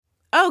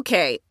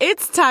Okay,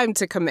 it's time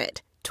to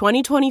commit.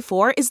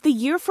 2024 is the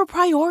year for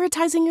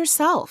prioritizing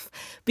yourself.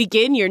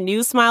 Begin your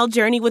new smile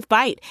journey with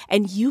Byte,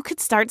 and you could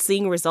start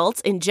seeing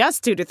results in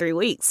just 2 to 3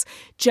 weeks.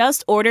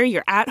 Just order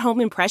your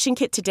at-home impression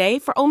kit today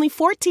for only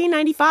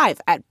 $14.95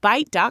 at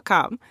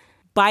Byte.com.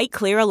 Byte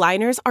Clear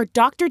aligners are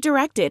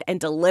doctor-directed and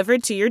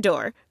delivered to your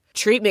door.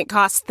 Treatment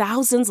costs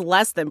thousands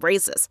less than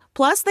braces.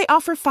 Plus, they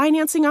offer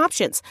financing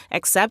options,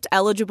 accept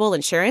eligible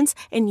insurance,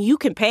 and you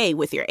can pay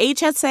with your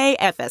HSA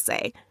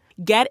FSA.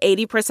 Get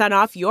 80%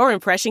 off your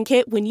impression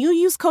kit when you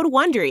use code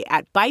WONDERY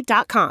at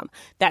Byte.com.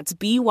 That's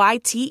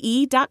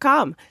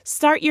BYTE.com.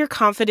 Start your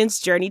confidence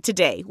journey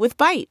today with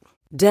Byte.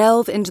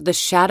 Delve into the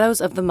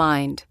shadows of the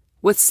mind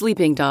with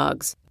Sleeping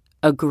Dogs,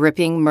 a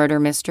gripping murder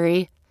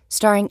mystery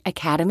starring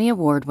Academy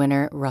Award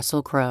winner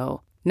Russell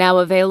Crowe. Now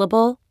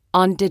available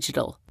on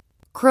digital.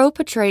 Crowe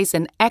portrays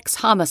an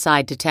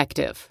ex-homicide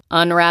detective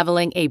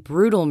unraveling a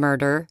brutal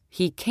murder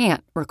he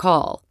can't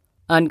recall.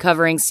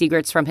 Uncovering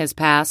secrets from his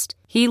past,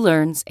 he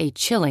learns a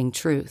chilling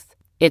truth.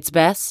 It's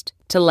best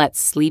to let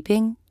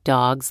sleeping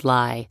dogs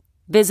lie.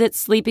 Visit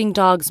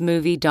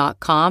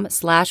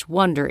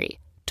sleepingdogsmovie.com/Wondery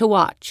to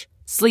watch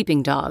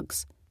Sleeping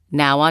Dogs,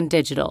 now on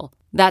digital.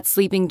 That's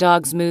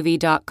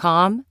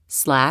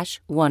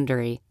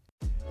sleepingdogsmovie.com/Wondery.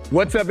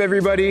 What's up,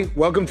 everybody?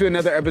 Welcome to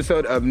another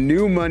episode of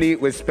New Money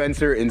with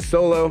Spencer and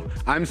Solo.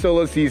 I'm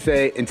Solo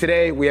Ceesay, and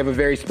today we have a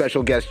very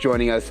special guest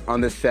joining us on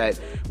the set.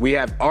 We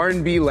have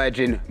R&B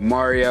legend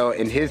Mario,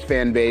 and his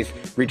fan base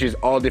reaches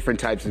all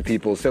different types of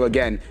people. So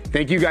again,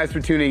 thank you guys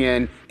for tuning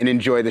in, and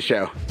enjoy the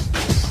show.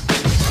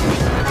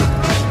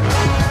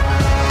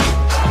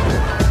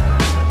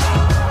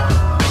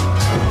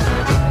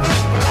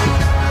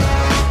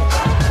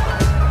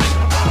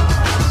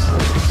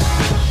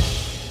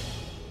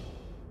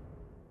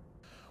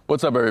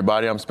 What's up,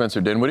 everybody? I'm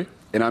Spencer Dinwiddie.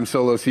 And I'm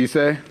Solo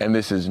Ceesay. And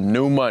this is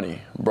New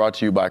Money, brought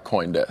to you by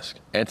CoinDesk.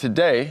 And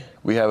today,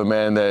 we have a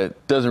man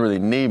that doesn't really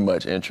need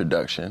much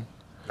introduction.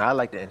 I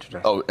like the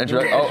introduction. Oh,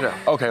 introduction?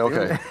 Oh,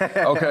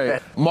 okay.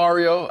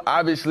 Mario,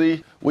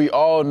 obviously, we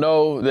all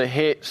know the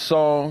hit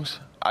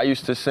songs. I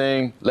used to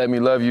sing Let Me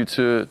Love You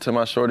to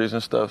my shorties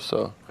and stuff,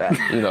 so,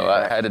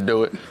 I had to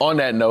do it. On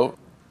that note,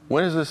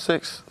 when is the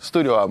 6th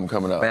studio album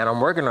coming out? Man,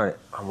 I'm working on it.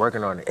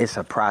 It's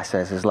a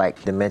process. It's like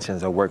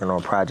dimensions of working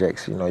on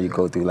projects. You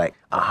go through like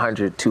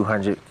 100,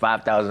 200,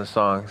 5,000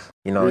 songs,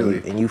 Really?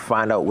 and you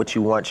find out what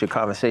you want your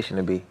conversation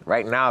to be.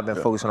 Right now, I've been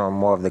focusing on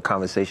more of the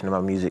conversation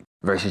about music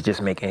versus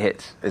just making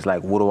hits. It's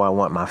like, what do I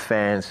want my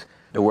fans,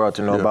 the world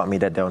to know about me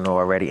that they'll know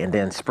already, and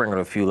then sprinkle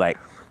a few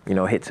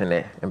hits in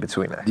there in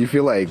between that. Do you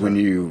feel like when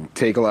you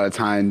take a lot of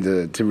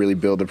time to really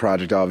build a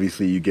project,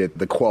 obviously you get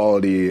the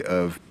quality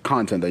of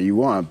content that you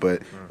want,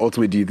 but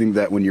ultimately do you think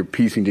that when you're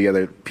piecing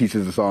together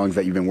pieces of songs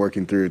that you've been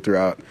working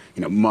throughout,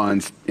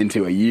 months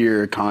into a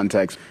year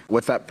context,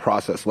 what's that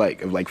process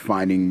like of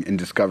finding and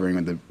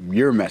discovering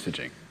your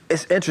messaging?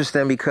 It's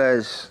interesting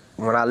because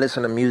when I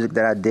listen to music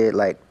that I did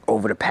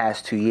over the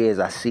past 2 years,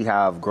 I see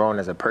how I've grown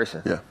as a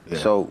person. Yeah.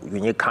 So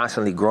when you're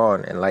constantly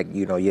growing and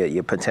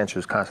your potential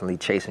is constantly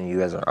chasing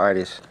you as an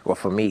artist, or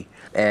for me.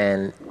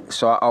 And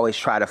so I always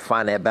try to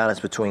find that balance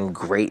between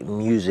great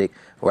music,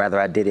 whether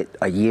I did it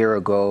a year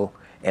ago,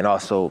 and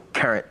also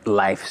current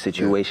life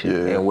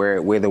situation and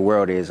where the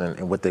world is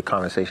and what the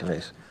conversation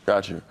is.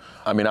 Got you.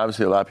 I mean,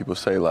 obviously a lot of people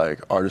say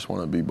artists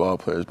want to be ball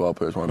players want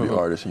to be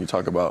artists, and you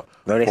talk about...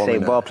 No, they say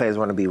ball players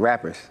want to be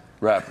rappers.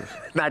 Rappers.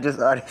 Not just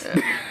artists.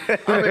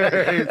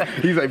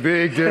 He's like,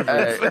 big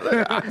difference.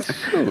 I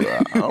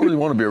don't really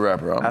want to be a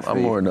rapper.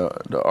 I'm more in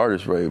the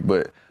artist way.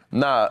 But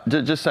nah,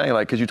 just saying,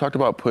 because you talked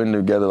about putting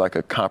together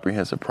a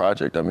comprehensive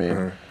project. I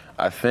mean,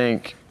 I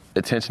think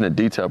attention to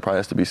detail probably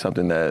has to be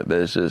something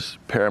that's just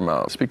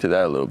paramount. Speak to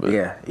that a little bit.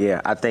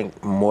 Yeah. I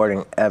think more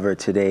than ever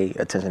today,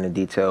 attention to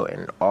detail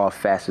in all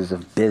facets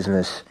of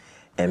business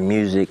and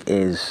music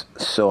is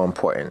so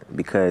important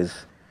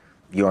because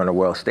you're on the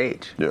world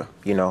stage. Yeah.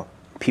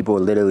 People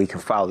literally can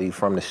follow you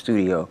from the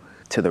studio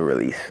to the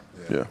release.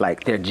 Yeah.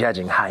 They're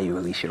judging how you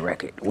release your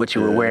record, what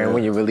you were wearing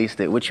when you released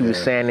it, what you were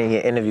saying in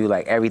your interview,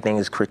 everything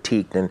is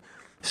critiqued. And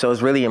so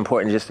it's really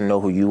important just to know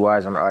who you are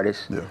as an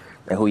artist and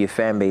who your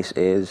fan base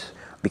is,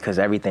 because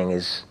everything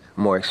is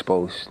more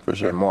exposed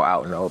and more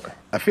out in the open.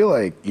 I feel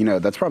like,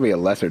 that's probably a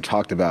lesser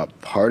talked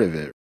about part of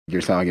it.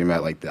 You're talking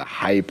about the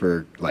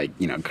hyper,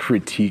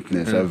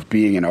 critiqueness of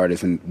being an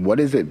artist. And what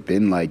has it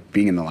been like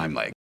being in the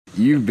limelight?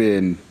 You've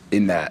been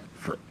in that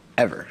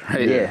forever,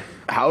 right? Yeah.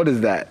 How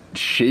does that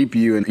shape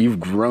you, and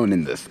you've grown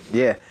in this?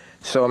 Yeah.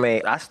 So,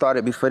 I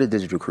started before the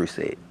Digital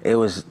Crusade. It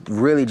was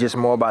really just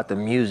more about the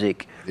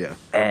music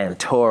and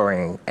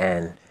touring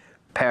and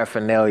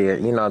paraphernalia,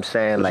 you know what I'm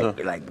saying?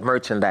 Like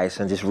merchandise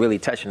and just really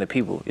touching the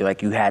people.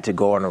 You had to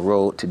go on the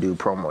road to do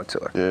promo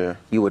tour. Yeah.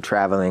 You were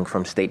traveling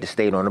from state to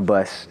state on a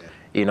bus,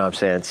 you know what I'm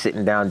saying?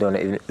 Sitting down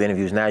doing the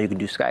interviews. Now you can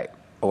do Skype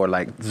or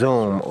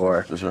Zoom,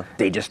 or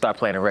they just start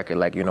playing a record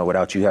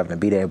without you having to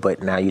be there.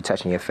 But now you're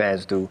touching your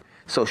fans through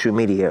social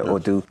media or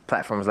through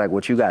platforms like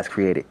what you guys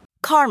created.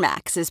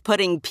 CarMax is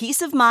putting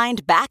peace of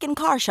mind back in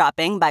car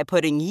shopping by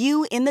putting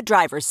you in the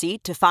driver's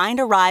seat to find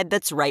a ride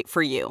that's right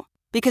for you.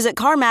 Because at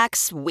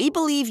CarMax, we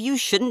believe you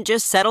shouldn't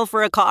just settle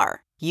for a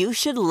car. You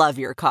should love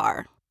your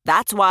car.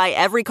 That's why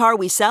every car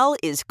we sell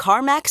is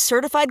CarMax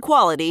certified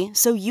quality,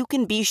 so you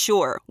can be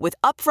sure with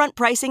upfront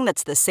pricing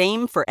that's the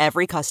same for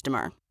every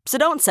customer. So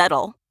don't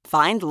settle.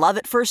 Find love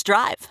at first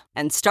drive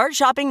and start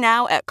shopping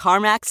now at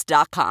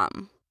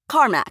CarMax.com.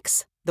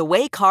 CarMax, the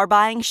way car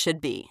buying should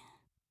be.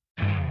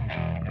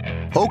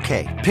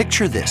 Okay,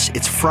 picture this.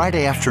 It's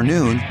Friday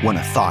afternoon when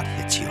a thought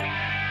hits you.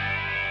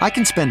 I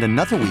can spend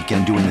another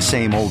weekend doing the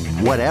same old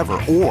whatever,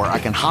 or I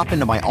can hop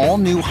into my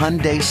all-new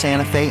Hyundai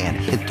Santa Fe and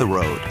hit the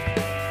road.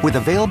 With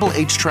available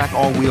H-Track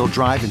all-wheel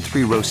drive and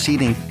 3-row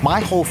seating, my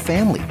whole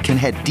family can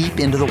head deep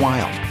into the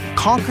wild.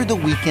 Conquer the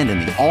weekend in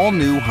the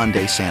all-new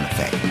Hyundai Santa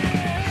Fe.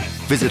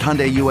 Visit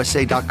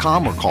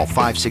HyundaiUSA.com or call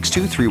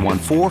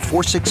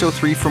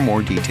 562-314-4603 for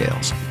more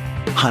details.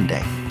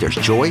 Hyundai, there's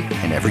joy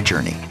in every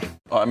journey.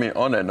 I mean,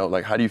 on that note,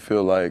 like, how do you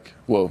feel like,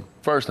 well,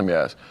 first let me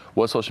ask,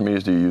 what social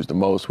medias do you use the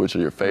most? Which are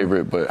your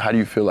favorite? But how do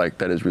you feel like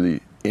that has really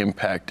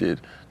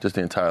impacted just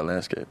the entire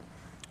landscape?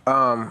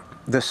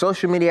 The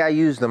social media I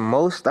use the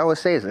most, I would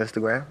say, is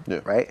Instagram,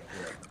 right?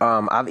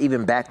 I've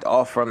even backed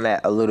off from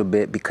that a little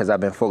bit because I've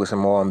been focusing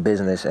more on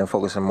business and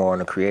focusing more on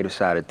the creative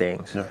side of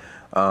things,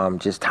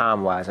 just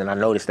time-wise. And I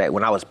noticed that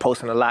when I was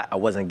posting a lot, I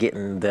wasn't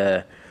getting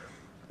the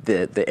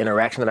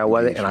interaction that I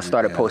wasn't, and I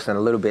started posting a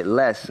little bit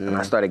less, and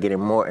I started getting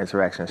more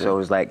interaction. So it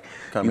was like,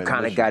 you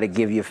kind of got to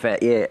give your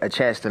a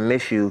chance to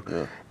miss you,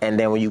 and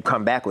then when you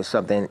come back with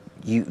something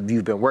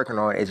you've been working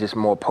on, it's just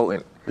more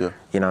potent.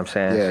 You know what I'm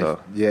saying? Yeah, so.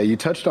 yeah. You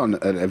touched on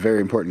a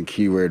very important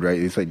keyword, right?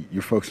 It's like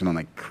you're focusing on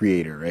like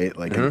creator, right?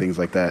 Like and things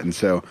like that. And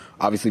so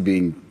obviously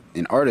being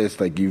an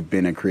artist, like you've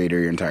been a creator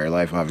your entire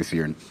life. Obviously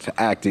you're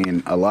into acting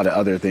and a lot of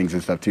other things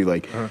and stuff too.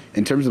 Like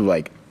in terms of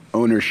like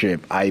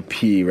ownership,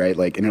 IP, right?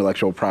 Like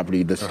intellectual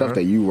property, the stuff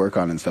that you work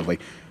on and stuff.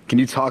 Like, can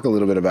you talk a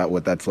little bit about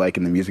what that's like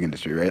in the music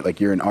industry, right? Like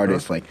you're an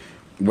artist, like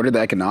what are the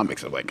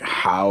economics of like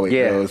how it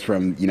goes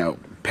from, you know,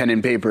 pen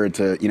and paper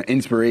to, you know,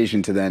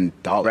 inspiration to then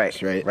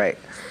dollars, right? Right.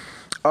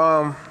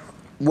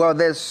 Well,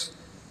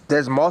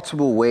 there's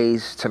multiple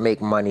ways to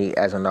make money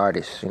as an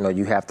artist. You know,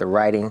 you have the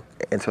writing,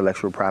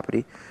 intellectual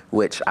property,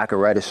 which I could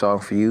write a song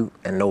for you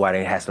and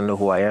nobody has to know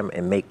who I am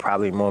and make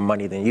probably more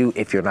money than you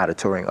if you're not a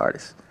touring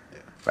artist,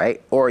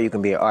 right? Or you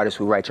can be an artist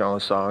who writes your own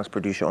songs,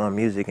 produce your own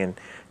music, and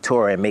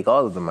tour and make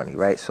all of the money,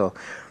 right? So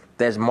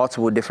there's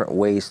multiple different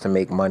ways to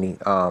make money.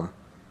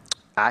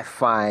 I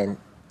find,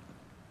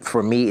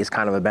 for me, it's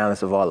kind of a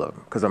balance of all of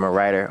them because I'm a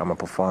writer, I'm a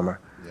performer.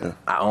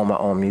 I own my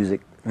own music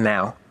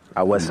now.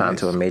 I was signed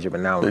to a major,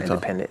 but now I'm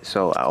independent.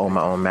 So I own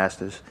my own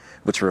masters,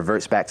 which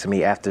reverts back to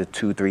me after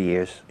 2-3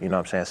 years. You know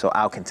what I'm saying? So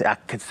I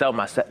could sell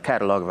my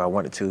catalog if I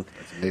wanted to,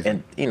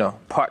 and you know,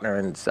 partner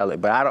and sell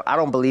it. But I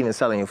don't believe in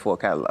selling your full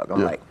catalog.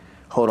 I'm like,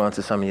 hold on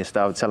to some of your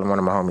stuff. Telling one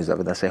of my homies of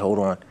it, I say, hold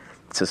on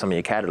to some of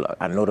your catalog.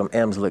 I know them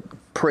M's look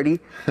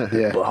pretty,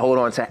 but hold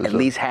on to at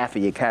least half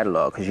of your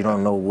catalog because you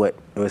don't know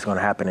what's going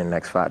to happen in the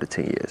next 5 to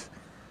 10 years.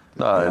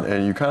 No,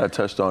 and you kind of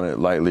touched on it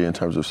lightly in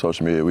terms of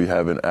social media. We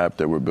have an app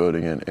that we're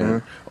building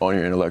and on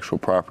your intellectual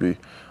property.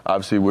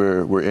 Obviously,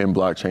 we're in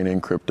blockchain, in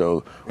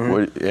crypto,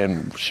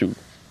 and shoot,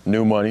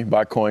 new money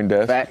by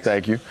CoinDesk. Facts.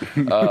 Thank you.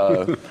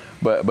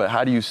 But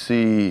how do you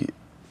see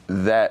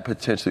that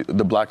potentially,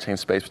 the blockchain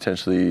space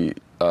potentially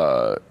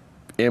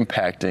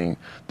impacting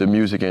the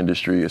music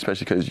industry,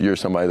 especially because you're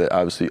somebody that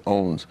obviously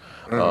owns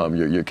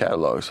your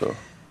catalog, so.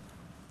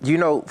 You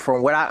know,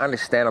 from what I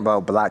understand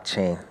about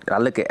blockchain, I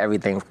look at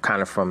everything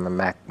kind of from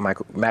the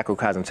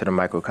macrocosm to the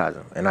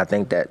microcosm. And I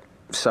think that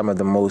some of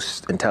the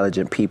most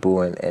intelligent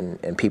people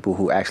and people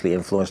who actually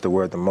influence the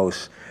world the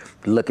most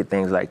look at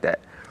things like that.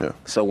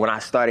 So when I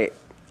started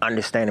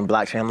understanding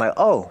blockchain, I'm like,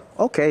 oh,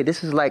 okay,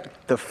 this is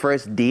like the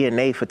first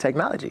DNA for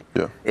technology.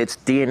 It's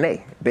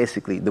DNA,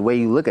 basically. The way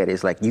you look at it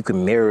is like you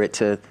can mirror it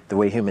to the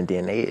way human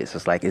DNA is.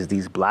 It's like, it's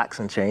these blocks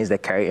and chains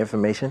that carry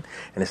information,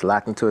 and it's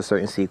locked into a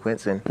certain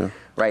sequence. And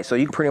right, so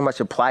you can pretty much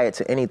apply it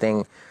to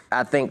anything.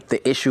 I think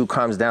the issue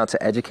comes down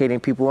to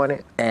educating people on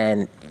it,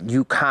 and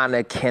you kind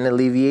of can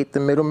alleviate the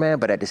middleman,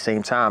 but at the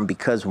same time,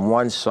 because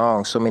one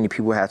song, so many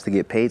people have to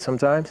get paid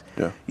sometimes,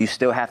 you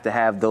still have to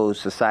have those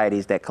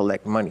societies that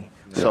collect money.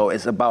 So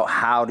it's about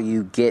how do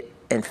you get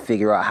and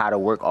figure out how to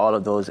work all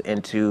of those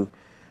into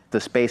the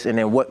space, and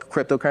then what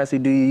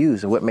cryptocurrency do you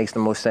use, and what makes the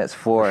most sense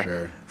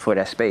for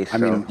that space. I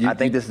mean, I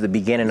think this is the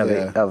beginning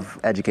of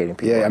educating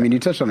people. Yeah, I mean, you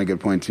touched on a good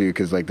point too,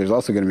 because like there's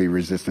also going to be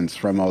resistance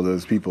from all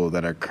those people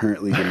that are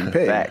currently getting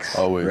paid. Facts.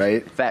 Always.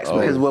 Right? Facts.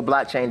 Always. Because what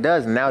blockchain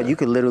does now, you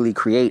could literally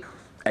create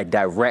a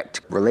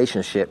direct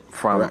relationship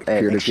from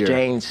an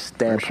exchange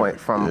standpoint,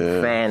 from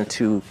fan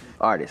to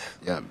artist.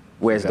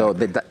 Whereas though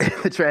the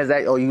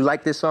transaction, oh, you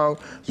like this song,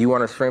 you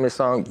want to stream this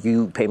song,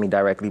 you pay me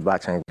directly,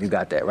 blockchain, you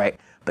got that, right?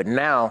 But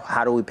now,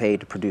 how do we pay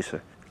the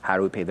producer? How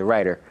do we pay the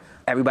writer?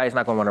 Everybody's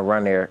not going to want to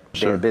run their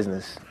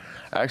business.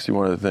 Actually,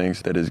 one of the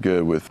things that is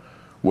good with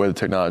where the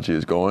technology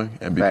is going,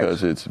 and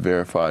because it's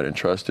verified and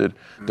trusted,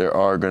 there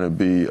are going to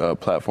be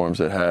platforms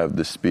that have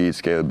the speed,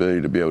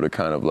 scalability to be able to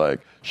kind of like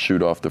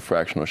shoot off the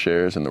fractional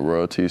shares and the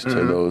royalties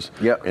to those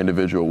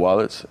individual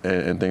wallets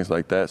and things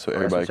like that, so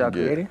everybody can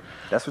get. Creating?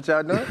 That's what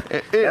y'all doing?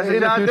 That's what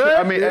y'all doing?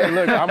 I mean, hey,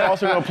 look, I'm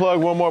also going to plug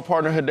one more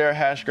partner, Hedera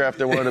Hashgraph.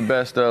 They're one of the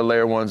best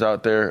layer ones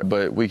out there,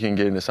 but we can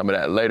get into some of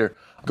that later.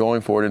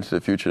 Going forward into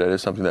the future, that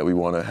is something that we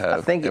want to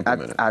have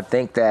implemented. I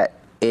think that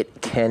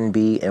it can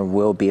be and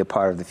will be a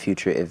part of the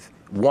future if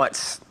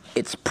once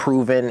it's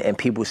proven and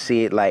people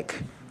see it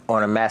like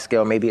on a mass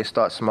scale. Maybe it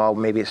starts small,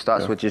 maybe it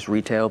starts with just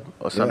retail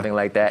or something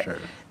like that,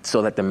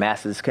 so that the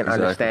masses can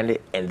understand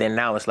it. And then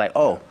now it's like,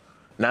 oh,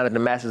 now that the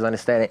masses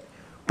understand it,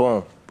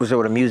 boom, was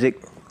over to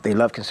music. They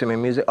love consuming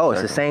music. Oh,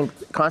 it's the same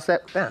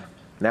concept? Yeah.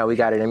 Now we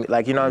got it.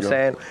 Like, you know what I'm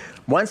saying?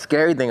 One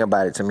scary thing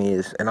about it to me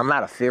is, and I'm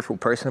not a fearful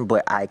person,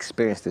 but I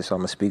experienced this, so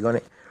I'm going to speak on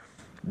it.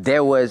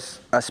 There was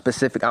a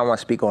specific, I don't want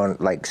to speak on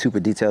like super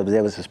details, but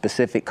there was a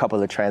specific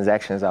couple of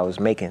transactions I was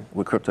making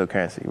with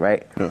cryptocurrency,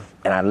 right? Yeah.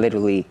 And I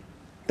literally,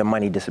 the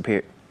money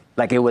disappeared.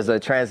 Like it was a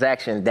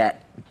transaction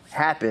that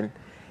happened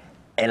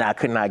and I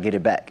could not get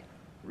it back.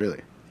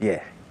 Really?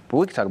 Yeah. But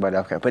we can talk about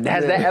that. Okay. But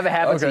has that ever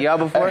happened to y'all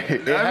before?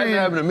 It hasn't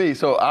happened to me.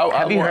 So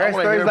have you heard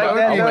stories like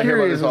that? I want to hear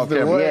about this off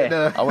camera.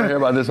 Yeah. I want to hear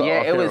about this off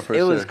camera. Yeah,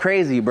 it was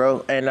crazy,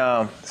 bro. And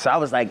so I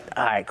was like,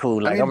 all right,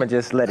 cool. Like I'm gonna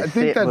just let it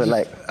sit. But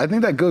like, I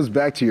think that goes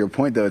back to your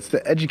point, though. It's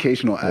the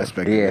educational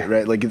aspect of it,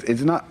 right? Like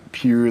it's not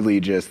purely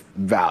just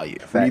value.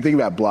 When you think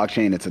about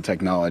blockchain, it's a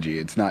technology.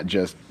 It's not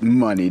just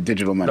money,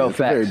 digital money. It's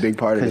a very big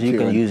part of it too. Because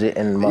you can use it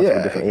in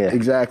multiple different. Yeah,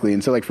 exactly.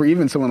 And so like for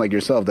even someone like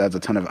yourself that has a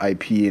ton of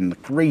IP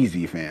and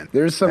crazy fan,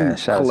 there's some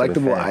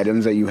collectible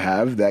items that you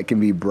have that can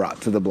be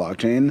brought to the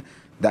blockchain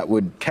that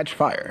would catch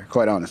fire,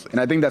 quite honestly. And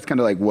I think that's kind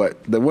of like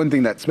what the one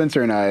thing that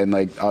Spencer and I, and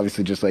like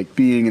obviously just like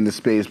being in the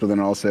space, but then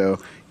also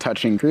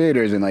touching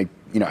creators and like,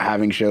 you know,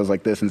 having shows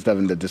like this and stuff,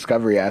 and the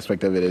discovery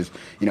aspect of it is,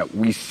 you know,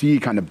 we see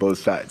kind of both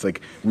sides. Like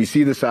we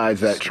see the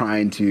sides that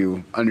trying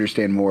to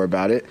understand more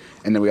about it,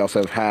 and then we also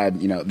have had,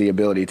 you know, the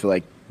ability to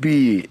like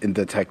be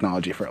into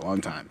technology for a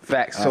long time.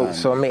 Facts.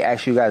 So let me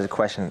ask you guys a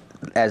question.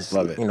 As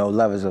you know,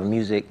 lovers of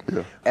music,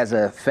 as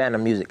a fan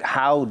of music,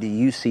 how do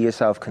you see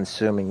yourself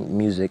consuming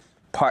music?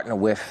 Partner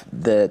with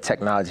the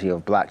technology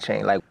of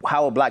blockchain. Like,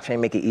 how will blockchain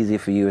make it easier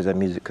for you as a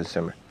music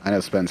consumer? I know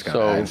Spence got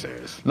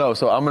answers. No,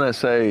 so I'm gonna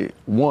say,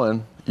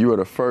 one, you are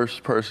the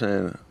first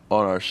person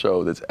on our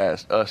show that's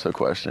asked us a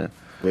question.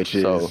 Which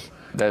is? So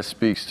that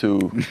speaks to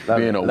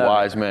being a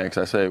wise man,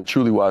 because I say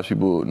truly wise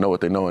people know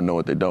what they know and know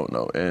what they don't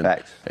know, and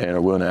are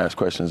willing to ask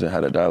questions and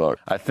have a dialogue.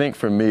 I think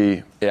for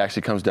me, it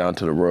actually comes down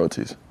to the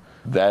royalties.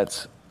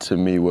 That's, to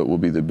me, what will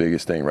be the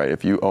biggest thing, right?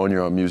 If you own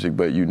your own music,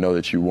 but you know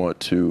that you want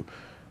to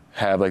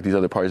have like these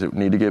other parties that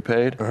need to get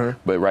paid,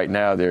 but right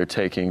now they're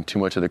taking too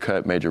much of the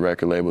cut, major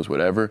record labels,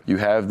 whatever. You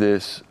have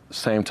this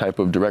same type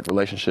of direct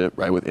relationship,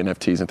 right, with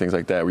NFTs and things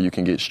like that, where you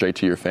can get straight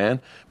to your fan,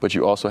 but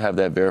you also have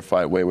that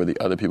verified way where the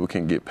other people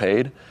can get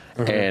paid,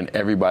 and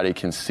everybody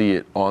can see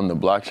it on the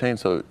blockchain,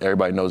 so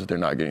everybody knows that they're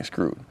not getting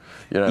screwed.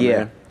 You know what I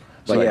mean?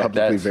 So like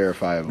publicly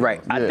verifiable.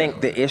 Right. I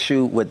think the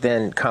issue would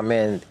then come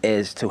in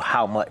is to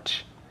how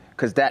much,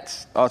 because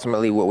that's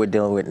ultimately what we're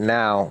dealing with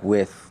now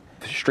with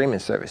streaming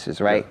services,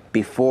 right?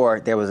 Before,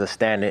 there was a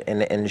standard in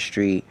the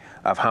industry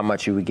of how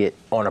much you would get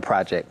on a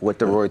project, what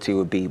the royalty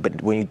would be.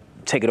 But when you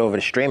take it over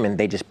to streaming,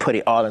 they just put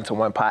it all into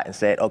one pot and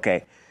said,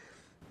 okay,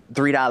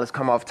 $3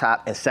 come off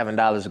top and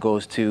 $7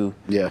 goes to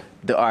the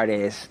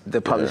artists,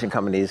 the publishing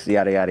companies,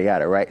 yada, yada,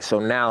 yada, right? So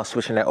now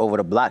switching that over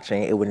to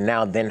blockchain, it would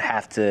now then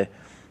have to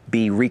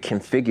be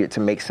reconfigured to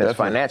make sense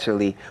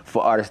financially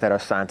for artists that are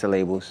signed to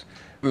labels.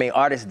 I mean,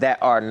 artists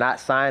that are not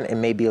signed, it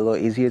may be a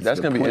little easier. That's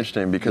going to be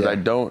interesting because I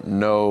don't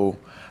know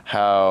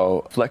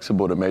how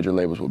flexible the major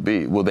labels will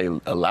be. Will they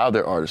allow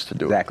their artists to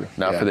do it?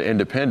 Now, for the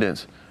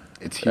independents,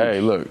 it's huge. Hey,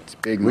 look, it's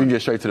big money. We can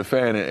get straight to the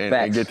fan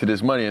and get to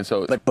this money. And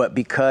so, but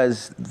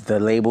because the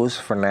labels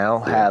for now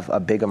have a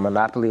bigger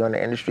monopoly on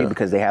the industry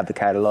because they have the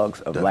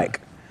catalogs of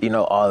like, you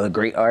know, all the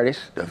great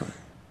artists.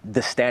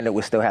 The standard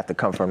would still have to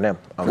come from them,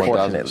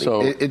 unfortunately.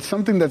 So it's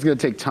something that's going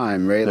to take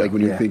time, right? Like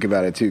when you think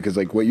about it too, because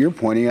like what you're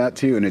pointing at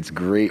too, and it's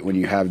great when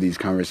you have these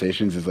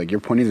conversations, is like you're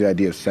pointing to the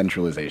idea of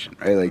centralization,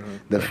 right? Like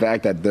the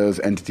fact that those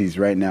entities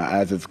right now,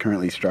 as it's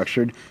currently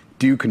structured,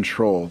 do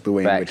control the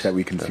way in which that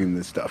we consume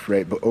this stuff,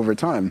 right? But over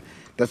time,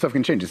 that stuff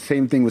can change. The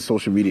same thing with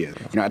social media.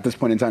 You know, at this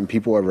point in time,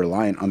 people are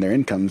reliant on their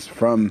incomes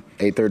from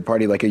a third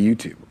party like a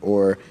YouTube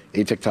or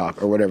a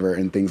TikTok or whatever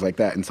and things like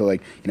that. And so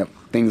like, you know,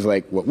 things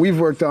like what we've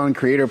worked on,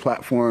 creator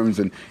platforms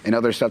and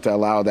other stuff to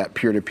allow that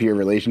peer-to-peer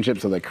relationship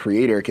so the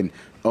creator can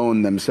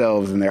own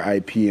themselves and their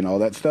IP and all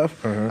that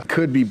stuff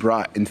could be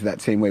brought into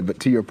that same way. But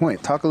to your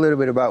point, Talk a little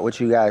bit about what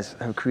you guys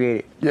have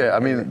created. Yeah, I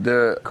mean,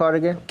 the Called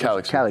again?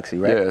 Galaxy. Galaxy,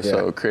 right? Yeah,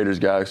 so Creators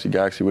Galaxy,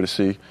 Galaxy with a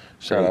C.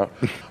 Shout out.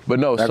 But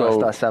no, They're gonna so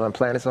start selling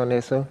planets on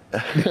there soon.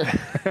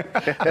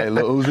 hey,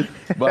 Lil Uzi,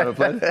 bought a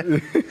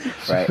planet.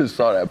 Right.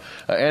 Saw that.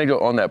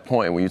 Anecdote on that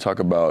point when you talk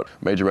about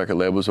major record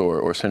labels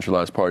or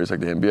centralized parties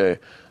like the NBA.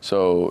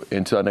 So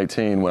in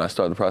 2018, when I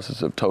started the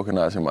process of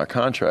tokenizing my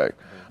contract,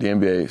 the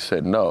NBA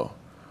said no,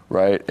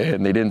 right?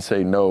 And they didn't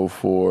say no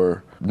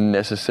for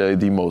necessarily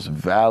the most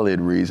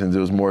valid reasons. It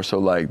was more so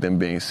like them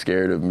being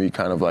scared of me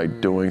kind of like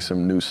doing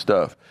some new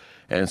stuff.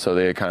 And so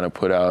they kind of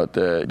put out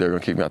that they're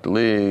going to kick me out the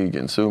league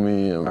and sue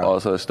me and all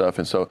this other stuff.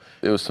 And so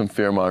it was some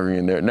fear mongering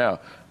in there. Now,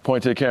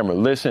 point to the camera.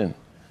 Listen,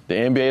 the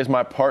NBA is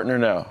my partner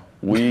now.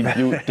 We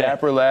do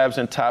Dapper Labs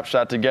and Top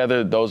Shot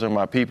together. Those are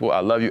my people.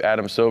 I love you,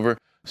 Adam Silver.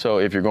 So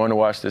if you're going to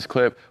watch this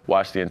clip,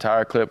 watch the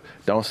entire clip.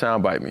 Don't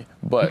soundbite me.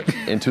 But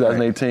in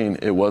 2018,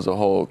 it was a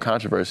whole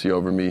controversy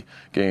over me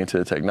getting into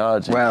the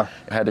technology. Wow.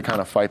 I had to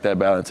kind of fight that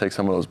battle and take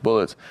some of those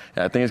bullets.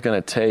 And I think it's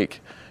going to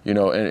take, you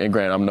know, and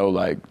granted, I'm no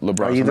like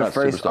LeBron. Are you the not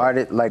first superstar.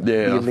 artist, like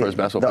Yeah, I was the first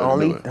basketball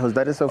player to do it. Who's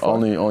done it so far?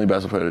 Only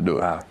basketball player to do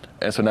it. Wow.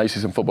 And so now you see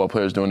some football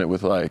players doing it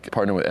with like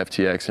partnering with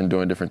FTX and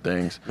doing different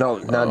things. No,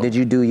 now did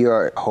you do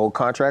your whole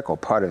contract or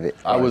part of it?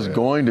 I was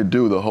going to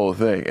do the whole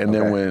thing, and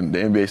then when the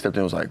NBA stepped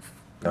in, it was like,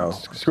 No.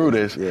 screw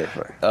this. Yeah,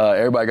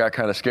 everybody got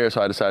kind of scared,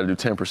 so I decided to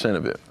do 10%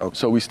 of it. Okay.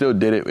 So we still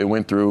did it. It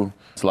went through.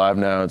 It's live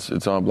now. It's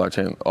on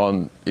blockchain.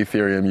 On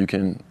Ethereum, you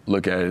can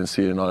look at it and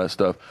see it and all that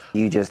stuff.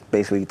 You just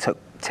basically took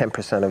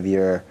 10% of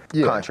your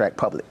contract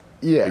public.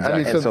 Yeah,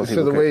 Exactly. I mean,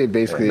 so the way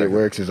basically it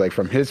works is like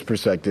from his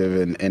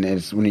perspective, and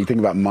it's when you think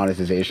about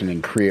monetization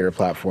and creator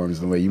platforms,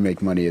 the way you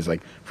make money is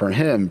like for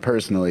him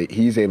personally,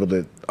 he's able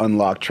to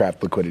unlock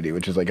trapped liquidity,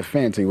 which is like a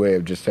fancy way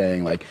of just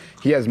saying like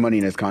he has money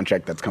in his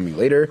contract that's coming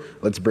later.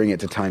 Let's bring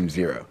it to time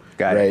zero.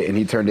 Got right? it. And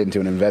he turned it into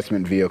an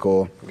investment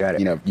vehicle. Got it.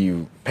 You know,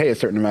 you pay a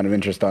certain amount of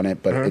interest on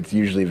it, but it's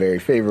usually very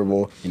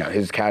favorable. You know,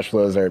 his cash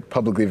flows are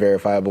publicly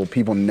verifiable.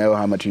 People know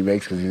how much he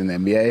makes because he's in the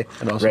NBA.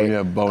 And also right? you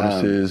have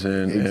bonuses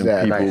and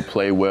people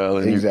play well.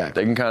 And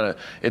they can kind of,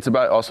 it's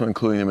about also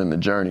including them in the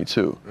journey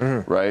too,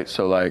 right?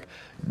 So like,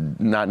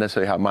 not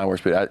necessarily how mine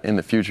works, but in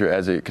the future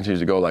as it continues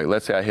to go, like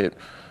let's say I hit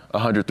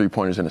 100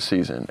 3-pointers in a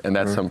season, and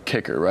that's some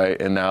kicker, right?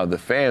 And now the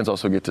fans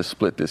also get to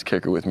split this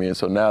kicker with me, and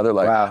so now they're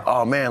like,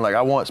 oh man, like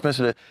I want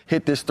Spencer to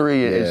hit this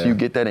three, and so you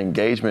get that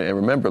engagement. And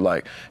remember,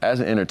 like as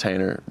an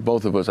entertainer,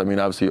 both of us, I mean,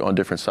 obviously on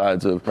different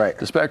sides of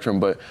the spectrum,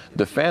 but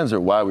the fans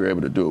are why we were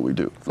able to do what we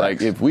do.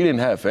 Like if we didn't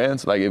have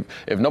fans, like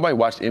if nobody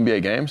watched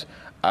NBA games,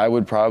 I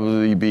would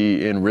probably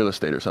be in real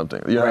estate or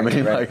something. You know what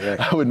I mean?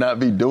 I would not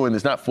be doing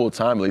this, not full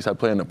time, at least I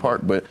play in the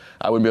park, but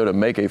I wouldn't be able to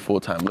make a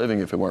full-time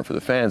living if it weren't for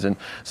the fans. And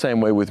same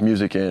way with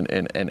music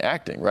and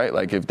acting, right?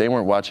 Like if they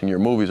weren't watching your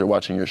movies or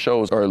watching your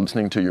shows or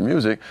listening to your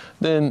music,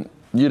 then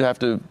you'd have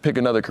to pick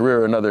another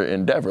career or another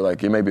endeavor.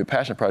 Like it may be a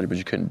passion project, but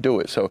you couldn't do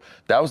it. So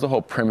that was the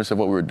whole premise of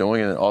what we were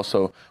doing, and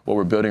also what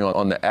we're building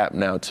on the app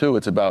now too.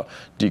 It's about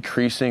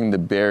decreasing the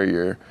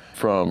barrier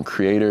from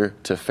creator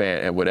to fan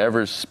and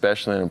whatever's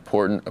special and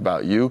important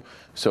about you.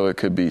 So it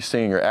could be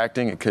singing or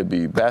acting, it could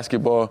be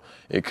basketball,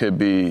 it could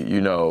be,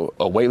 you know,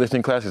 a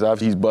weightlifting class, because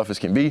obviously he's buff as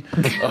can be.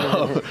 You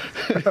know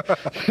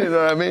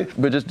what I mean?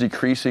 But just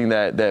decreasing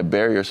that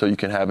barrier so you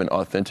can have an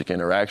authentic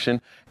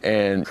interaction,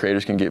 and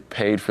creators can get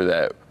paid for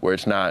that, where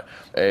it's not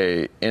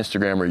a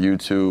Instagram or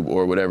YouTube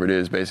or whatever it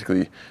is,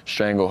 basically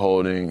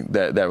strangleholding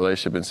that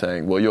relationship and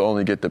saying, well, you'll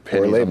only get the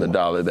pennies on the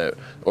dollar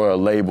or a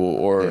label,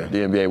 or the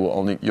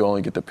NBA you'll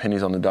only get the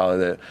pennies on the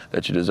dollar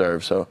that you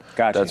deserve. So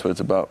that's what it's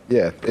about.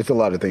 Yeah, it's a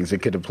lot of things.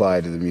 It could apply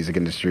to the music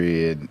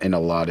industry and a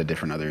lot of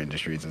different other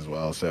industries as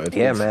well. So it's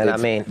I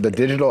mean, the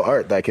digital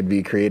art that could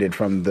be created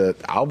from the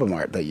album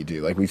art that you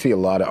do. Like we see a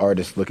lot of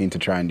artists looking to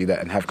try and do that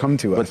and have come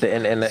to us. With the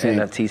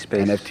NFT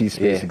space. NFT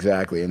space,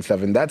 exactly, and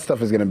stuff. And that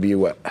stuff is going to be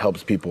what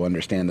helps people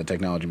understand the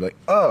technology. Be like,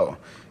 oh,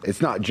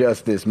 it's not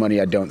just this money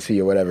I don't see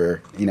or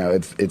whatever. You know,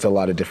 it's a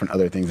lot of different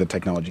other things that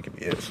technology can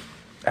be.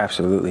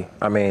 Absolutely.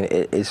 I mean,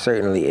 it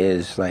certainly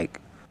is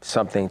like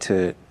something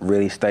to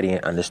really study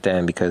and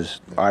understand,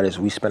 because artists,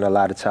 we spend a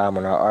lot of time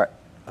on our art,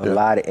 a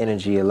lot of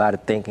energy, a lot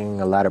of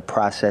thinking, a lot of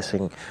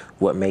processing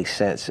what makes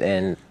sense.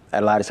 And a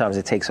lot of times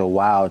it takes a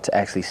while to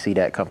actually see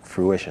that come to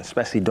fruition,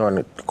 especially during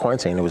the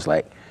quarantine. It was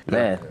like,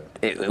 man,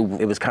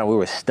 it was kind of, we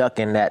were stuck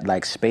in that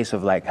like space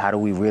of like, how do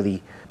we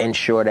really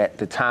ensure that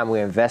the time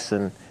we're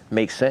investing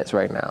makes sense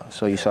right now?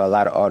 So you saw a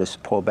lot of artists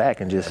pull back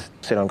and just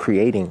sit on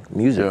creating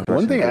music.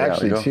 One thing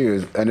actually too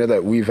is, I know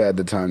that we've had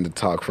the time to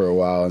talk for a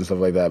while and stuff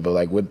like that, but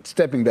like with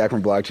stepping back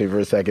from blockchain for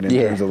a second in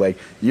terms of like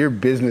your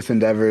business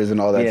endeavors and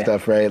all that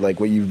stuff, right? Like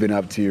what you've been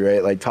up to,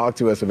 right? Like talk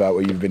to us about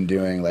what you've been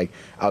doing like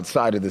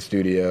outside of the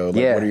studio. Like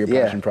what are your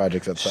passion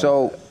projects outside?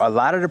 So a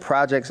lot of the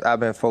projects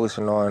I've been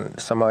focusing on,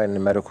 some are in the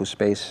medical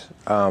space,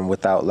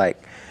 without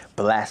like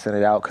blasting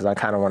it out, because I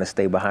kind of want to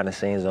stay behind the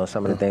scenes on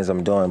some of the things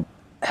I'm doing.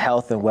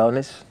 Health and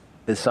wellness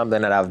is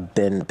something that I've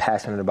been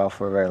passionate about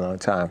for a very long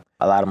time.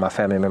 A lot of my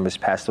family members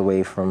passed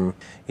away from,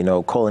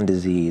 colon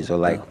disease or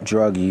like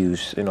drug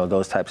use,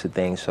 those types of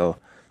things. So,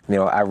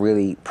 I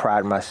really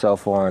pride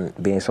myself on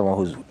being someone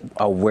who's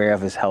aware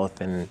of his health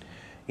and,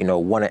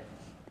 want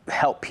to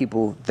help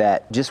people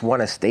that just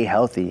want to stay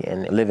healthy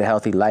and live a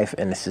healthy life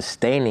and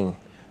sustaining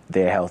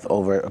their health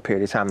over a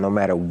period of time, no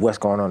matter what's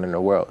going on in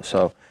the world.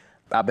 So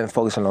I've been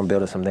focusing on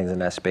building some things in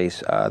that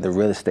space, the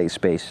real estate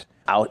space,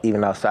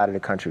 even outside of the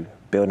country,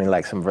 building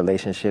like some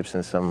relationships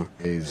and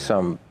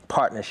some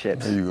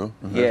partnerships. There you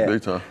go. Yeah,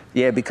 big time.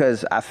 Yeah,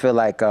 because I feel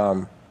like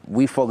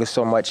we focus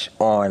so much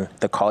on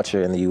the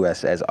culture in the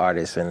U.S. as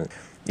artists and,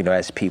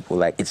 as people.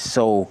 Like, it's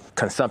so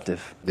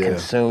consumptive,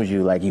 consumes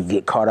you. Like, you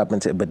get caught up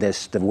into it. But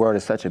the world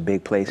is such a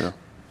big place. Yeah.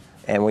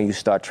 And when you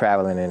start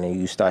traveling and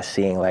you start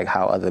seeing, like,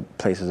 how other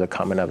places are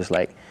coming up, it's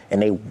like,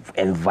 and they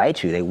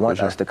invite you. They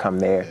want us to come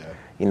there,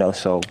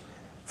 so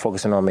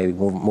focusing on maybe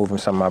moving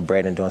some of my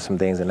bread and doing some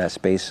things in that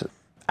space.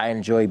 I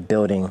enjoy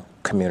building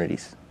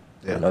communities.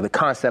 Yeah. The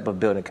concept of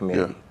building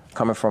community. Yeah.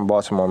 Coming from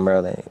Baltimore,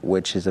 Maryland,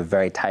 which is a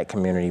very tight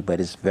community, but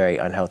it's very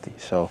unhealthy.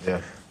 So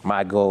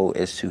my goal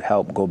is to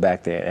help go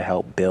back there and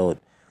help build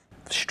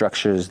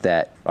structures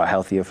that are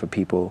healthier for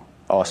people,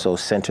 also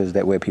centers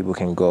where people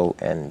can go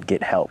and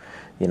get help,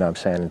 in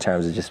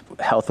terms of just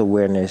health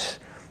awareness,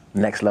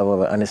 next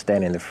level of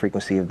understanding the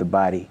frequency of the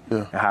body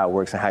and how it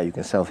works and how you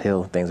can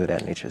self-heal, things of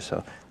that nature.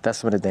 So that's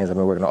some of the things I've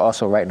been working on.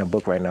 Also writing a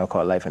book right now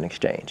called Life in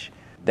Exchange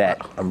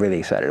that I'm really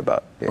excited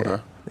about. Yeah.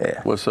 Okay.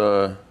 Yeah. What's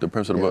the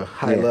premise of the book?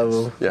 High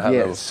level. Yeah, high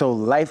level. So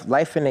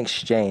Life in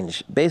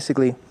Exchange,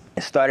 basically,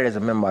 it started as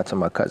a memoir to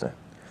my cousin.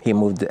 He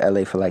moved to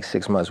LA for like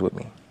 6 months with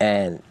me.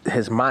 And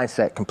his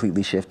mindset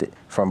completely shifted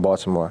from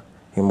Baltimore.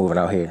 He moving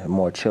out here, a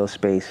more chill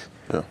space.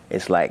 Yeah.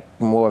 It's like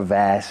more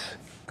vast.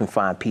 You can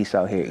find peace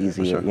out here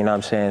easier. Sure. You know what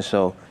I'm saying?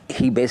 So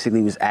he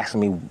basically was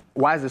asking me,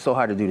 why is it so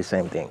hard to do the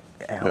same thing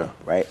at home,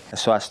 right? And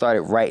so I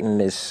started writing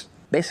this,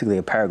 basically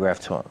a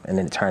paragraph to him, and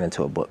then it turned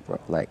into a book, bro.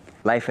 Like,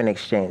 Life in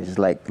Exchange is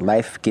like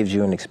life gives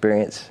you an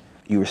experience,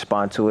 you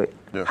respond to it.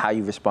 Yeah. How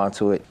you respond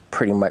to it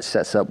pretty much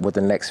sets up what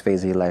the next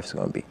phase of your life is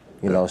going to be.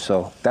 You know,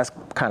 so that's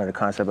kind of the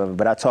concept of it.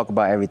 But I talk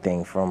about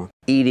everything from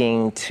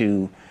eating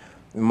to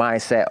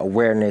mindset,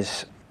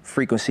 awareness,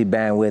 frequency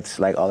bandwidths,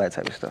 like all that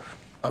type of stuff.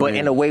 But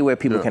in a way where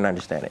people can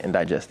understand it and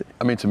digest it.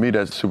 I mean, to me,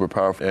 that's super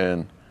powerful.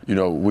 And,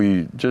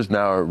 we just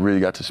now really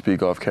got to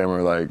speak off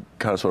camera, like,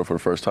 kind of sort of for the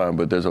first time,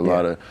 but there's a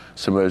lot of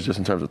similarities just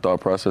in terms of thought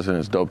process, and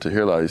it's dope to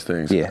hear a lot of these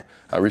things. Yeah.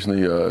 I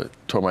recently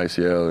tore my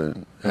ACL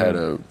and had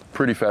a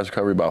pretty fast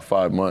recovery, about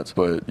 5 months,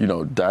 but,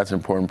 that's an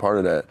important part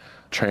of that.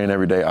 Train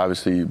every day,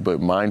 obviously, but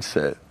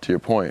mindset, to your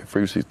point,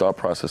 frequency, thought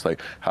process,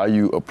 like how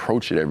you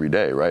approach it every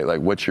day, right?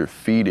 Like what you're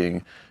feeding,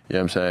 you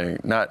know what I'm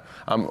saying?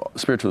 I'm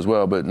spiritual as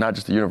well, but not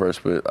just the universe,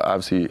 but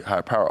obviously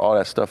higher power, all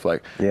that stuff,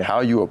 like how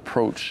you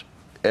approach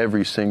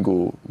every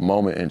single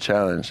moment and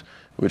challenge,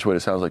 which what it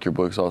sounds like your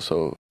book's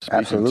also speaking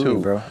Absolutely, to.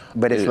 Bro.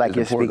 But it's like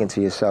you're speaking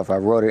to yourself. I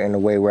wrote it in a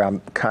way where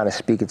I'm kind of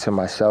speaking to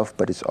myself,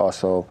 but it's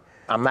also,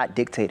 I'm not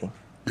dictating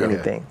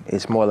anything.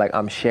 It's more like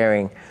I'm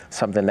sharing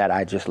something that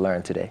I just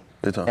learned today.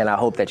 And I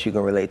hope that you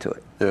can relate to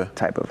it,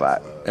 type of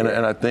vibe.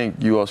 And I think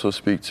you also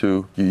speak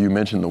to, you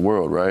mentioned the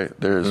world, right?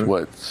 There's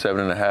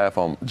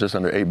 7.5, just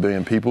under 8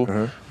 billion people.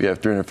 We have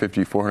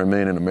 350, 400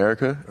 million in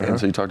America. And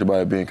so you talked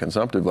about it being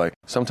consumptive. Like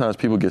sometimes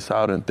people get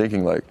silent and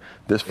thinking like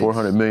this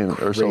 400 million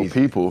or so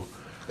people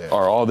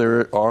are all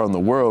there are in the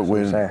world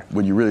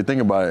when you really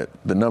think about it,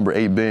 the number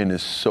 8 billion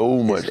is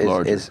so much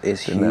larger.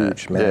 It's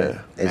huge,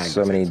 man. Yeah. It's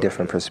so many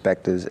different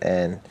perspectives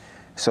and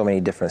so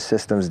many different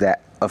systems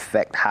that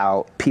affect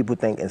how people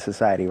think in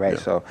society, right?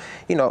 So,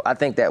 I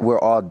think that we're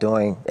all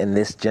doing in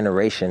this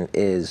generation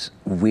is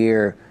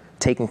we're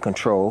taking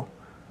control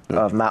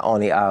of not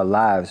only our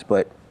lives,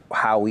 but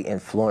how we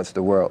influence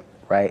the world,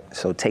 right?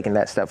 So taking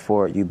that step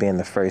forward, you being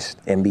the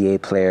first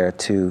NBA player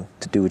to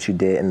do what you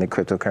did in the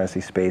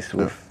cryptocurrency space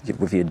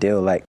with your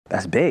deal, like,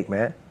 that's big,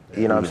 man.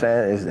 You know what I'm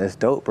saying? It's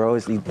dope, bro.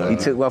 You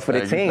took one for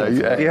the team.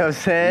 You know what I'm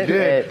saying?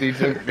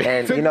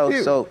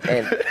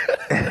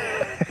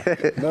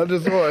 Not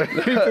just one.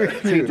 He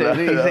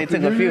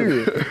took a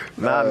few.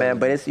 Nah, man,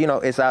 but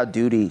it's our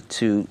duty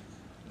to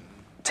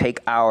take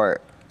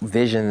our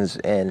visions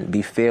and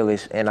be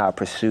fearless in our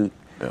pursuit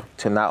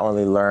to not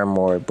only learn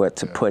more, but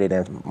to put it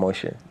in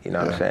motion. You know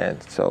what I'm saying?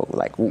 So,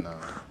 like,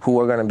 who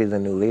are going to be the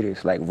new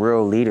leaders, like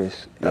real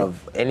leaders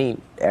of any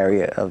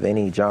area, of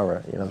any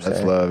genre, you know what I'm saying?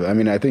 That's love. I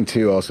mean, I think,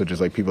 too, also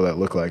just, like, people that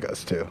look like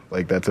us, too.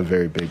 Like, that's a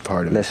very big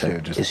part of it, too.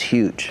 Just it's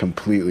huge.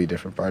 Completely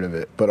different part of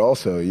it. But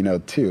also,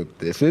 too,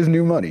 this is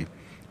new money,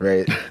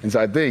 right? And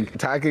so I think,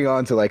 tacking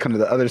on to, like, kind of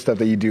the other stuff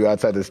that you do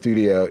outside the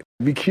studio,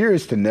 I'd be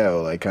curious to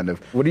know, like, kind of,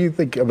 what do you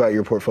think about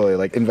your portfolio?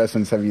 Like,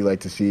 investments have you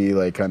like to see?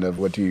 Like, kind of,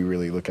 what do you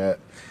really look at?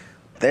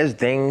 There's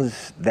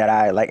things that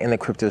I like in the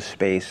crypto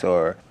space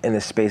or in the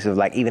space of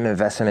like even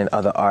investing in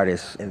other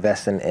artists,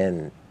 investing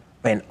in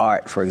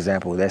art, for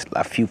example. There's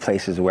a few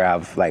places where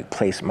I've like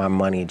placed my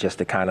money just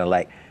to kind of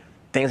like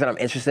things that I'm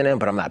interested in,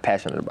 but I'm not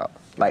passionate about.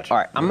 Like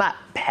art. I'm not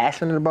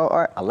passionate about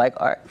art. I like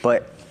art,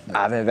 but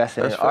I've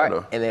invested in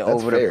art. And then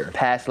over the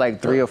past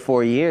like 3 or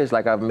 4 years,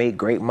 like I've made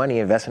great money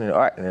investing in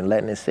art and then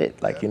letting it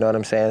sit. Like, you know what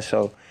I'm saying?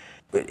 So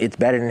it's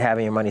better than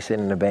having your money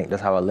sitting in the bank.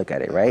 That's how I look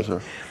at it, right?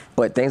 Sure.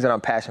 But things that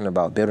I'm passionate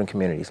about, building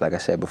communities, like I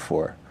said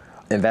before,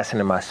 investing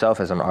in myself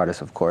as an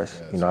artist, of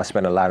course. You know, I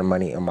spend a lot of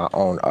money in my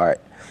own art.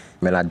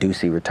 Man, I do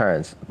see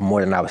returns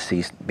more than I would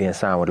see being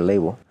signed with a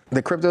label.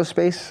 The crypto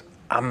space,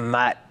 I'm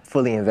not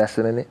fully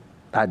invested in it.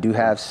 I do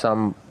have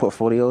some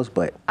portfolios,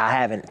 but I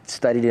haven't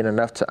studied it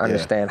enough to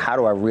understand how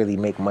do I really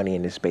make money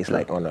in this space,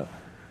 like on a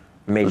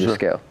major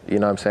scale. You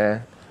know what I'm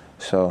saying?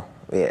 So,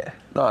 yeah.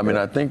 No, I mean,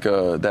 I think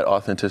that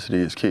authenticity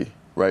is key,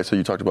 right? So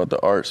you talked about the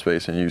art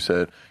space and you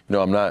said, you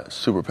know, I'm not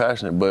super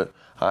passionate, but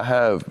I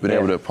have been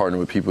able to partner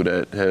with people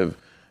that have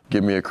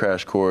given me a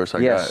crash course.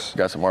 I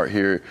got some art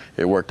here.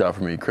 It worked out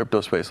for me. Crypto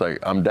space, like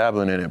I'm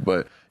dabbling in it,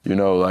 but you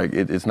know, like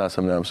it's not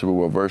something that I'm super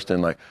well versed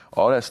in. Like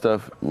all that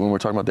stuff, when we're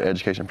talking about the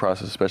education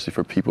process, especially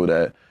for people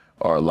that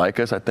are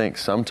like us, I think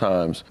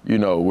sometimes, you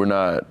know, we're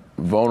not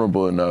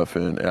vulnerable enough,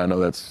 and I know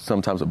that's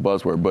sometimes a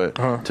buzzword, but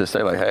to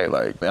say like, hey,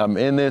 like I'm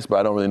in this, but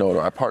I don't really know what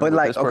I partner with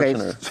this person.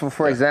 But like, so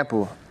for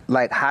example,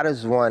 like how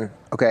does one,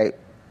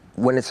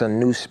 when it's a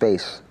new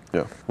space,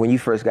 when you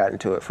first got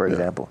into it, for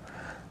example,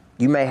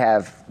 you may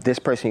have this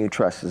person you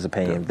trust as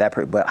opinion,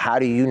 but how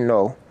do you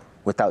know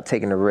without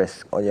taking the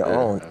risk on your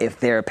own if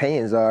their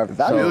opinions are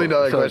valuable? $1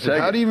 million question.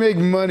 How do you make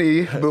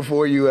money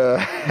before you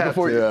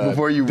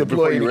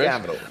deploy your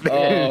capital?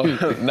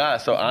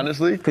 So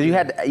honestly, because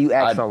you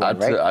asked someone,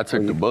 right? I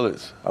took the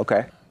bullets.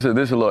 Okay. So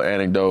this is a little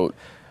anecdote.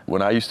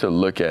 When I used to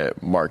look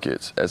at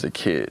markets as a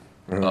kid,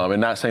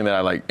 and not saying that I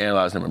like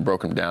analyzed them and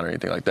broke them down or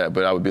anything like that,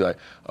 but I would be like,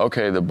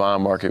 okay, the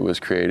bond market was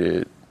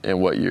created in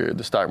what year,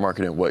 the stock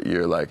market in what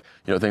year, like,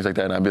 you know, things like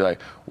that. And I'd be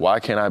like, why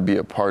can't I be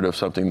a part of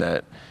something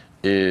that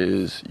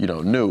is, you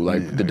know, new,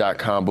 like the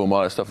 .com boom,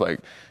 all that stuff.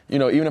 Like, you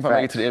know, even if I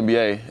make it to the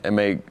NBA and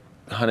make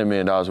 $100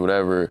 million or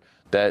whatever,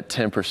 that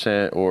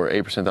 10% or 8%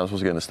 that I'm supposed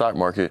to get in the stock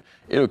market,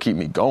 it'll keep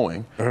me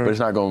going, but it's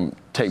not going to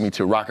take me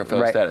to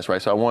Rockefeller status,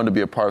 right? So I wanted to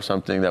be a part of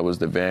something that was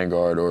the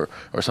vanguard or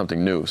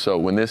something new. So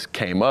when this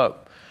came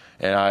up,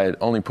 and I had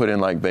only put in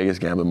like Vegas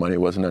gambling money,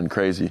 it wasn't nothing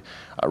crazy.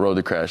 I rode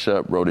the crash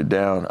up, wrote it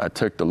down. I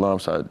took the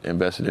lumps, I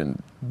invested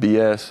in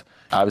BS.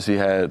 Obviously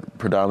had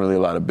predominantly a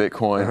lot of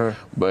Bitcoin,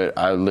 but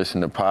I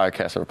listened to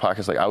podcasts or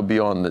podcasts. Like I would be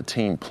on the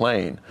team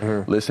plane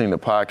listening to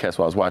podcasts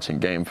while I was watching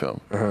game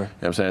film. You know what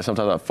I'm saying?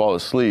 Sometimes I'd fall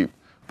asleep,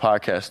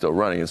 podcast still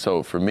running. And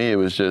so for me, it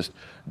was just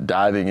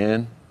diving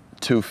in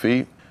 2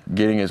 feet,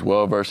 getting as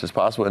well versed as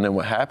possible. And then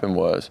what happened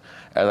was,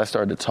 as I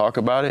started to talk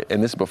about it,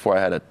 and this is before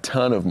I had a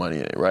ton of money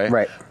in it,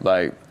 right?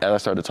 Like, as I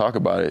started to talk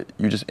about it,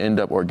 you just end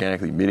up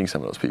organically meeting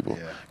some of those people.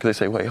 Because they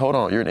say, wait, hold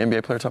on, you're an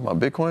NBA player talking about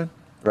Bitcoin?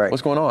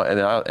 What's going on? And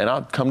then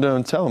I'll come to them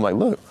and tell them, like,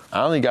 look,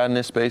 I only got in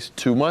this space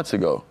 2 months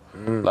ago.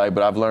 Like,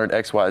 but I've learned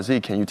X, Y,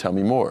 Z. Can you tell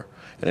me more?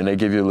 And then they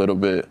give you a little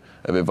bit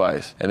of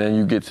advice. And then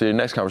you get to the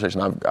next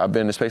conversation. I've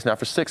been in this space now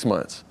for 6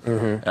 months.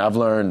 And I've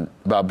learned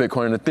about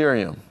Bitcoin and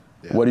Ethereum.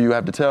 What do you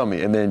have to tell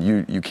me? And then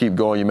you keep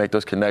going, you make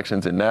those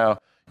connections. And now,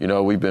 you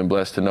know, we've been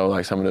blessed to know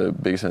like some of the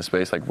biggest in the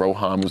space, like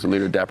Rohan, who's the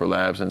leader of Dapper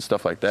Labs and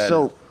stuff like that.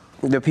 So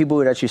the people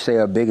that you say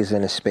are biggest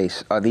in the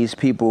space, are these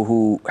people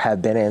who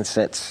have been in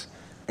since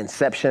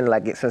inception,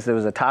 like since there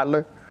was a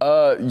toddler?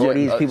 Or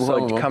these people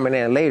who are coming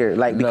in later?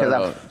 Like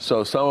because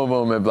So some of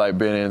them have like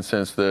been in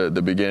since the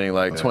beginning,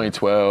 like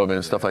 2012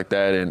 and stuff like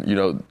that. And you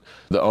know,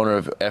 the owner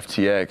of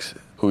FTX,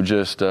 who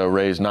just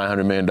raised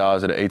 $900 million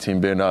at an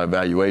 $18 billion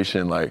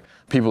valuation, like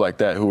people like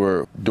that who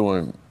are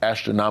doing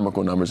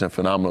astronomical numbers and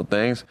phenomenal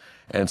things.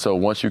 And so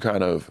once you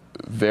kind of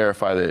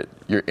verify that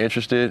you're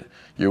interested,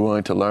 you're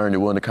willing to learn,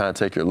 you're willing to kind of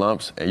take your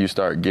lumps, and you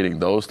start getting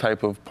those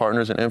type of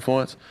partners and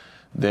influence,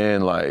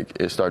 then like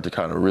it starts to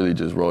kind of really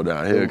just roll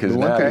downhill. The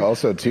one thing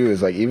also too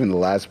is like even the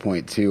last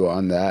point too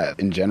on that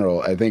in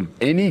general, I think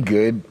any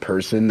good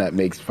person that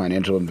makes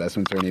financial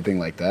investments or anything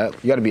like that,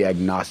 you got to be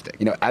agnostic.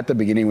 You know, at the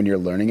beginning when you're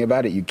learning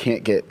about it, you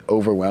can't get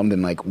overwhelmed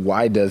and like,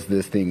 why does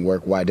this thing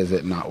work? Why does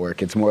it not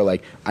work? It's more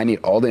like I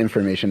need all the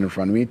information in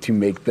front of me to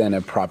make then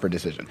a proper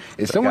decision.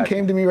 If someone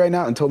came to me right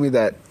now and told me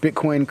that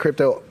Bitcoin,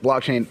 crypto,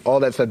 blockchain, all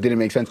that stuff didn't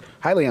make sense,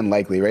 highly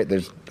unlikely, right?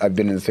 I've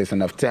been in the space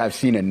enough to have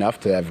seen enough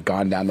to have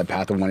gone down the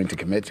path of wanting to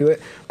commit to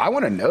it. I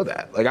want to know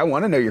that. Like, I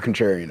want to know your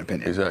contrarian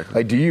opinion. Exactly.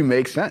 Like, do you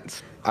make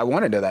sense? I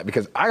want to know that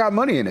because I got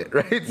money in it,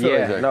 right?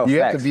 So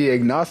you have to be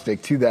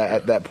agnostic to that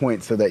at that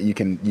point so that you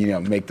can, you know,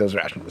 make those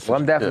rational decisions. Well,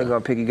 I'm definitely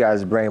going to pick you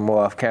guys' brain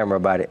more off camera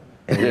about it.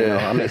 And, you know,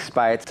 I'm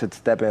inspired to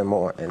step in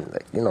more and,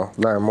 like, you know,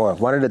 learn more.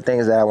 One of the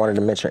things that I wanted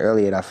to mention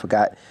earlier that I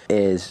forgot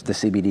is the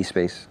CBD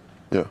space.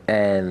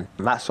 And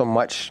not so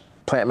much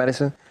plant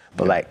medicine,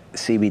 but like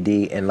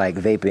CBD and like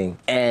vaping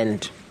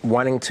and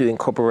wanting to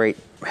incorporate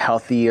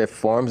healthier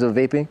forms of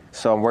vaping.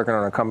 So I'm working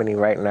on a company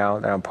right now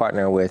that I'm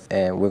partnering with,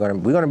 and we're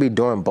gonna be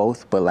doing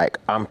both, but like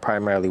I'm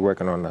primarily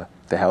working on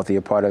the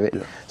healthier part of it.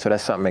 So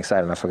that's something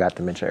exciting I forgot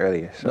to mention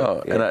earlier.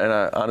 So, and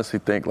I honestly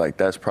think like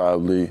that's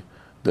probably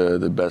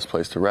the best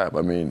place to wrap.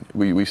 I mean,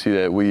 we see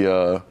that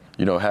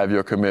have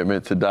your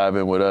commitment to dive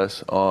in with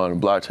us on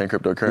blockchain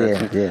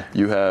cryptocurrency. Yeah.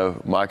 You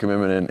have my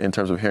commitment in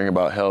terms of hearing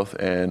about health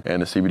and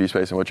the CBD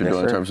space and what you're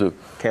doing in terms of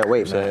Can't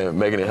wait, man.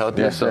 making it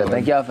healthier. Yes, sir.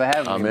 Thank y'all for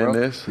having I'm me, bro. in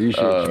this.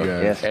 Appreciate you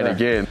guys. Yes, and sir.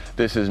 again,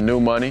 this is New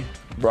Money,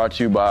 brought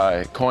to you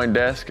by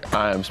CoinDesk.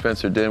 I am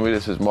Spencer Dinwiddie.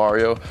 This is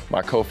Mario,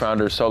 my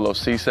co-founder, Solo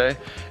Ceesay,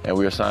 and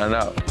we are signing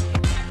out.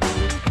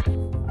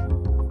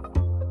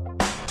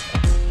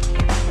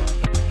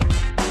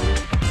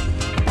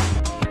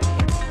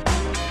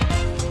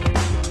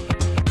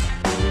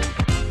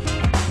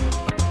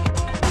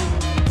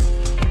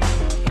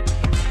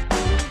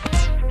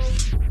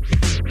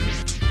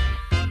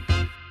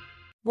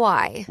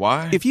 Why?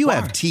 Why? If you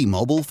have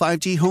T-Mobile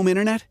 5G home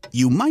internet,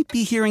 you might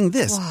be hearing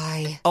this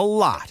Why? a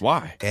lot.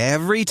 Why?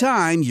 Every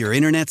time your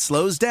internet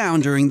slows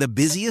down during the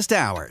busiest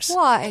hours.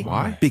 Why?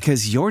 Why?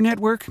 Because your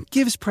network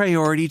gives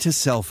priority to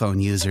cell phone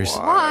users.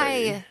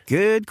 Why?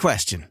 Good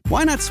question.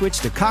 Why not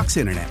switch to Cox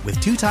Internet with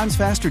 2 times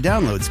faster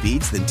download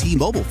speeds than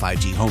T-Mobile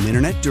 5G home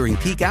internet during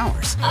peak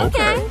hours?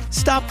 Okay.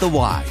 Stop the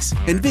whys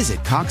and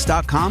visit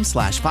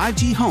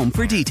cox.com/5G home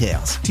for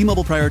details.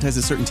 T-Mobile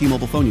prioritizes certain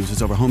T-Mobile phone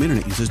users over home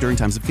internet users during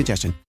times of congestion.